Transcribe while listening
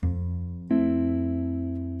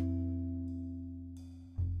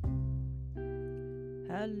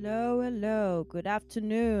Hello, hello. Good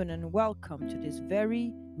afternoon, and welcome to this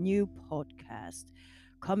very new podcast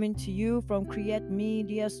coming to you from Create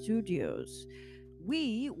Media Studios.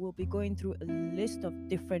 We will be going through a list of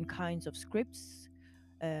different kinds of scripts,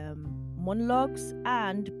 monologues,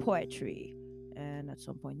 and poetry. And at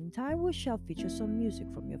some point in time, we shall feature some music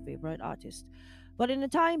from your favorite artist. But in the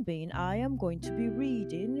time being, I am going to be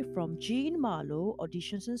reading from Jean Marlowe,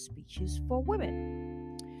 Auditions and Speeches for Women.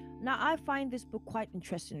 Now, I find this book quite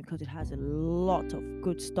interesting because it has a lot of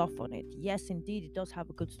good stuff on it. Yes, indeed, it does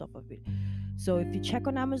have a good stuff of it. So, if you check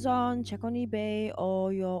on Amazon, check on eBay,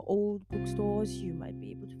 or your old bookstores, you might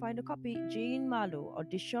be able to find a copy. Jean Marlowe,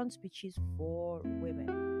 Audition Speeches for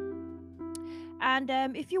Women. And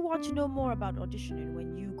if you want to know more about auditioning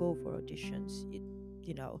when you go for auditions,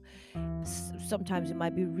 you know, sometimes it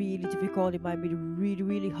might be really difficult, it might be really,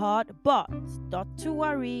 really hard, but not to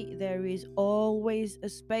worry, there is always a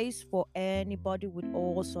space for anybody with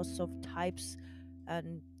all sorts of types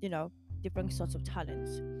and, different sorts of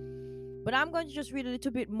talents. But I'm going to just read a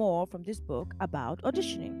little bit more from this book about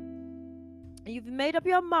auditioning. You've made up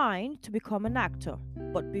your mind to become an actor,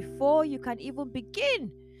 but before you can even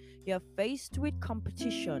begin, you're faced with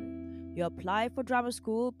competition. You apply for drama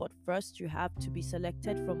school, but first you have to be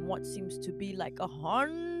selected from what seems to be like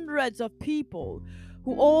hundreds of people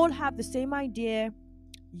who all have the same idea.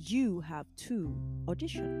 You have to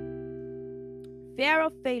audition. Fear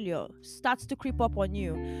of failure starts to creep up on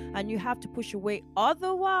you, and you have to push away.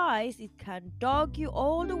 Otherwise, it can dog you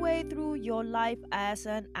all the way through your life as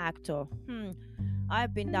an actor.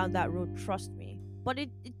 I've been down that road, trust me. But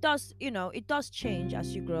it does, it does change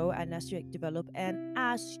as you grow and as you develop and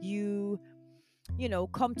as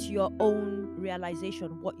come to your own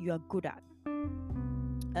realization what you are good at.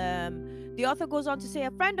 The author goes on to say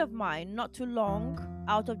a friend of mine, not too long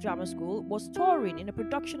out of drama school, was touring in a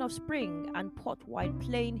production of Spring and Port Wine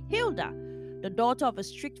playing Hilda, the daughter of a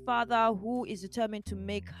strict father who is determined to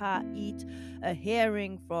make her eat a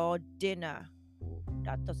herring for dinner. Oh,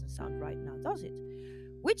 that doesn't sound right now, does it?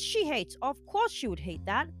 Which she hates. Of course, she would hate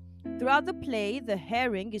that. Throughout the play, the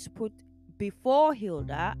herring is put before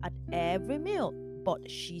Hilda at every meal, but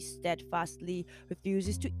she steadfastly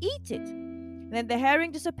refuses to eat it. Then the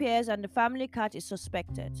herring disappears and the family cat is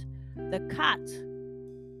suspected. The cat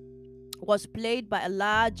was played by a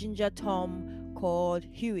large ginger Tom called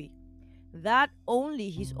Huey, that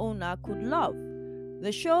only his owner could love.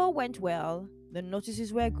 The show went well, the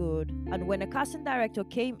notices were good, and when a casting director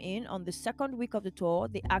came in on the second week of the tour,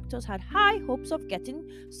 the actors had high hopes of getting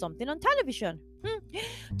something on television.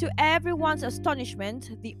 To everyone's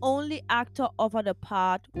astonishment, the only actor offered a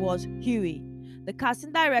part was Huey. The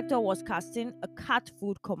casting director was casting a cat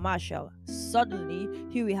food commercial. Suddenly,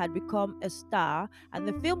 Huey had become a star, and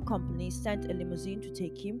the film company sent a limousine to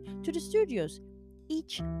take him to the studios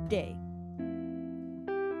each day.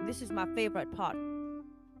 This is my favorite part.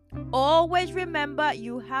 Always remember,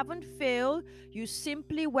 you haven't failed, you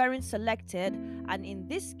simply weren't selected, and in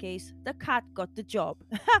this case, the cat got the job.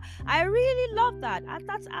 I really love that, and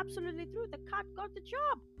that's absolutely true. The cat got the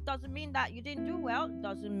job. Doesn't mean that you didn't do well,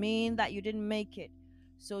 doesn't mean that you didn't make it.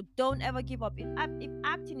 So don't ever give up. If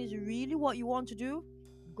acting is really what you want to do,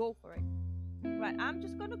 go for it. Right, I'm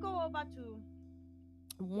just going to go over to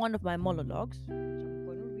one of my monologues, which I'm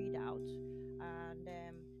going to read out, and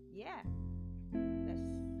yeah, let's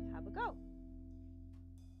have a go.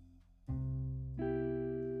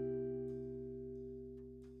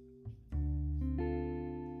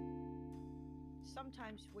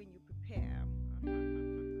 Sometimes when you prepare,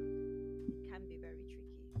 it can be very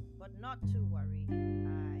tricky, but not to worry. I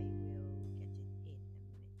will get it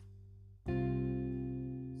in a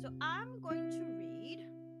minute. So I'm going to read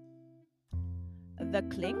The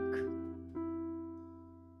Clink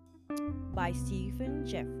by Stephen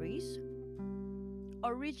Jeffries,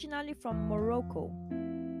 originally from Morocco,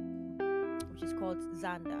 which is called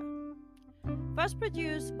Xander. First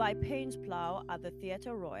produced by Payne's Plough at the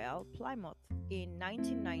Theatre Royal, Plymouth, in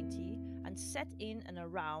 1990 and set in and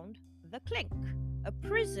around the Clink, a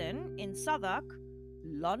prison in Southwark,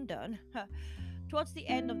 London, towards the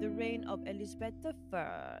end of the reign of Elizabeth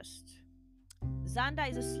I. Xander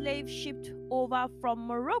is a slave shipped over from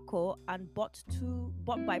Morocco and bought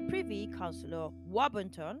by Privy Councillor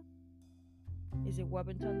Warburton. Is it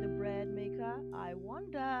Warburton the bread maker? I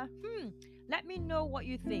wonder. Let me know what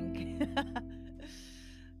you think.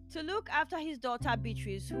 To look after his daughter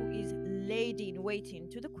Beatrice, who is lady in waiting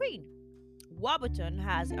to the Queen. Warburton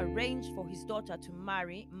has arranged for his daughter to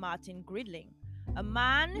marry Martin Gridling, a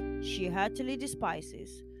man she heartily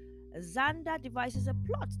despises. Xander devises a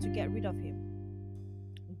plot to get rid of him.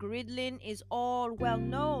 Gridlin is all well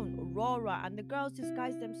known. Aurora and the girls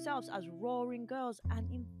disguise themselves as roaring girls and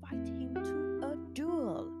invite him to a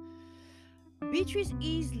duel. Beatrice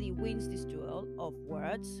easily wins this duel of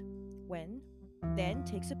words when then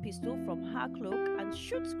takes a pistol from her cloak and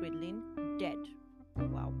shoots Gridlin dead. Oh,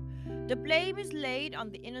 wow. The blame is laid on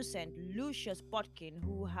the innocent Lucius Botkin,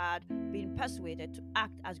 who had been persuaded to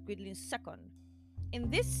act as Gridlin's second. In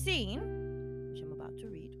this scene, which I'm about to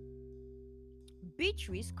read,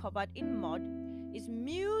 Beatrice, covered in mud, is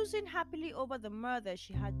musing happily over the murder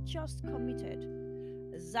she had just committed.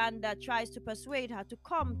 Xander tries to persuade her to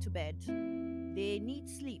come to bed. They need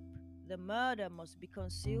sleep. The murder must be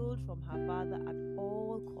concealed from her father at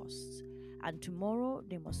all costs, and tomorrow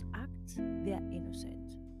they must act their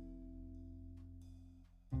innocent.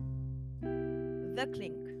 The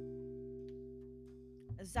Clink.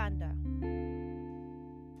 Xander.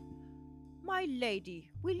 My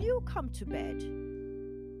lady, will you come to bed?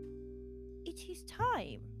 It is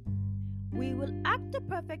time. We will act the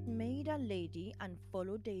perfect maid and lady and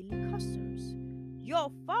follow daily customs.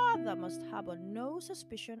 Your father must harbor no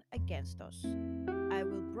suspicion against us. I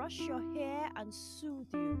will brush your hair and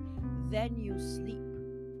soothe you, then you sleep.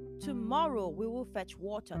 Tomorrow we will fetch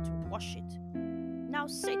water to wash it. Now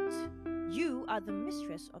sit. You are the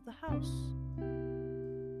mistress of the house.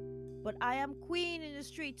 But I am queen in the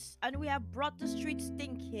streets, and we have brought the street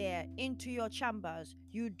stink here into your chambers.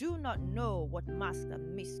 You do not know what mask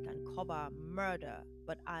and mist can cover murder,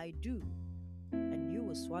 but I do, and you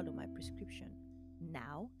will swallow my prescription.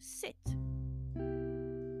 Now sit.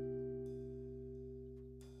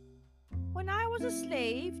 When I was a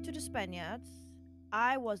slave to the Spaniards,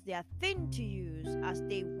 I was their thing to use as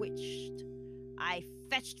they wished. I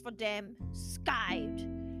fetched for them, skived.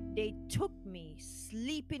 They took me,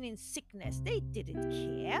 sleeping in sickness. They didn't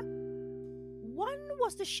care. One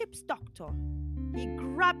was the ship's doctor. He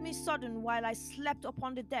grabbed me sudden while I slept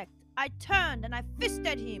upon the deck. I turned and I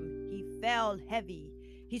fisted him. He fell heavy,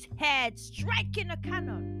 his head striking a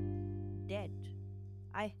cannon. Dead.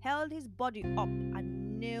 I held his body up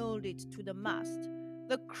and nailed it to the mast.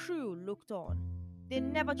 The crew looked on. They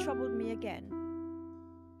never troubled me again.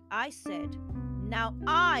 I said, now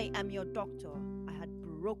I am your doctor. I had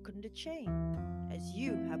broken the chain, as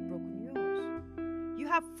you have broken yours. You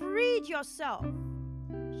have freed yourself.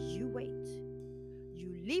 You wait.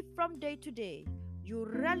 You live from day to day. You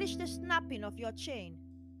relish the snapping of your chain.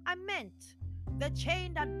 I meant the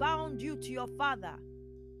chain that bound you to your father.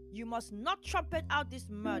 You must not trumpet out this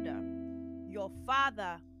murder. Your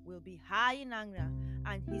father will be high in anger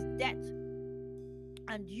and his death,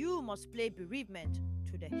 and you must play bereavement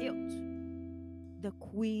to the hilt. The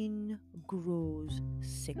queen grows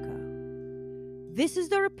sicker. This is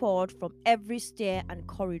the report from every stair and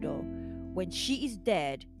corridor. When she is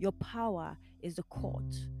dead, your power is the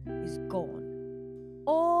court, is gone.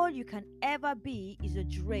 All you can ever be is a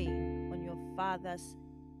drain on your father's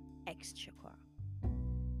exchequer,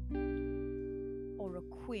 or a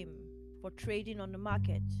quim for trading on the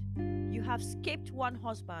market. You have escaped one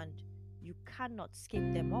husband, you cannot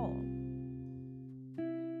escape them all.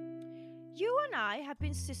 You and I have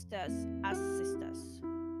been sisters as sisters.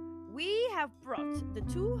 We have brought the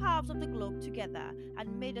two halves of the globe together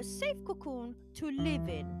and made a safe cocoon to live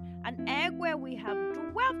in, an egg where we have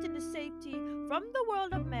dwelt in the safety from the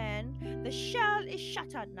world of men. The shell is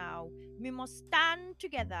shattered now. We must stand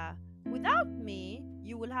together. Without me,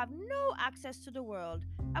 you will have no access to the world,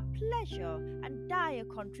 a pleasure, and die a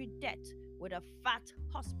country debt with a fat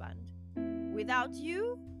husband. Without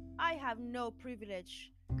you, I have no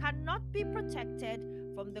privilege, cannot be protected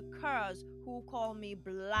from the curs who call me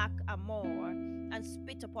Black Amour and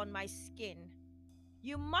spit upon my skin.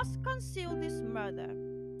 You must conceal this murder.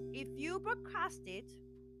 If you broadcast it,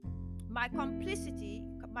 my complicity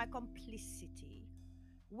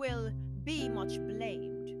will be much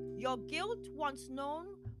blamed. Your guilt, once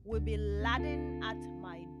known, will be laden at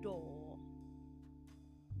my door.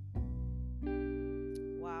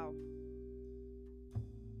 Wow.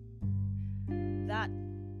 That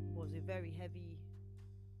was a very heavy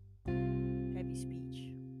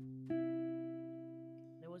speech.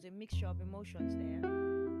 There was a mixture of emotions there.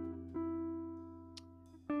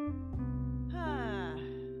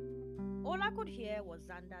 All I could hear was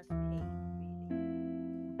Xander's pain, really.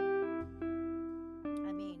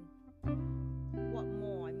 I mean, what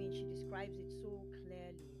more? I mean, she describes it so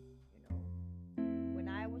clearly, you know. When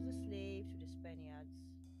I was a slave to the Spaniards,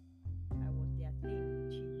 I was their thing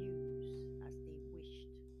to use as they wished.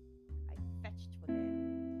 I fetched for them,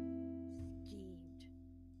 schemed.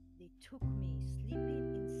 They took me,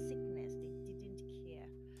 sleeping in sickness. They didn't care.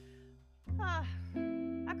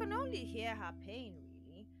 I can only hear her pain,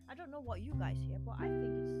 really. I don't know what you guys hear, but I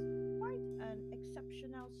think it's quite an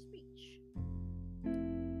exceptional speech.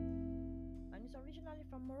 And it's originally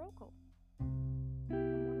from Morocco,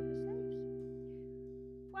 from one of the slaves.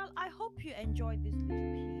 Well, I hope you enjoyed this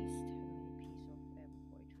little piece of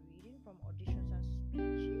poetry reading from Auditions and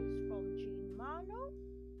Speeches from Jean Marlowe.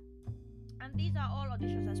 And these are all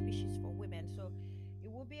auditions and speeches for women, so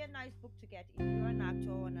it will be a nice book to get if you're an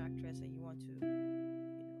actor or an actress and you want to,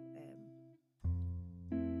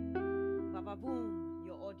 baba boom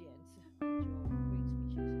your audience with your great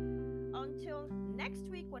speeches. Until next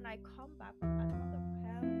week, when I come back with another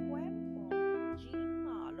poem from Jean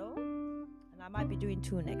Marlowe, and I might be doing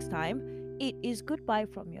two next time. It is goodbye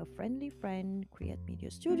from your friendly friend, Create Media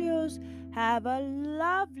Studios. Have a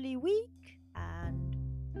lovely week and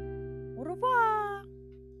au revoir.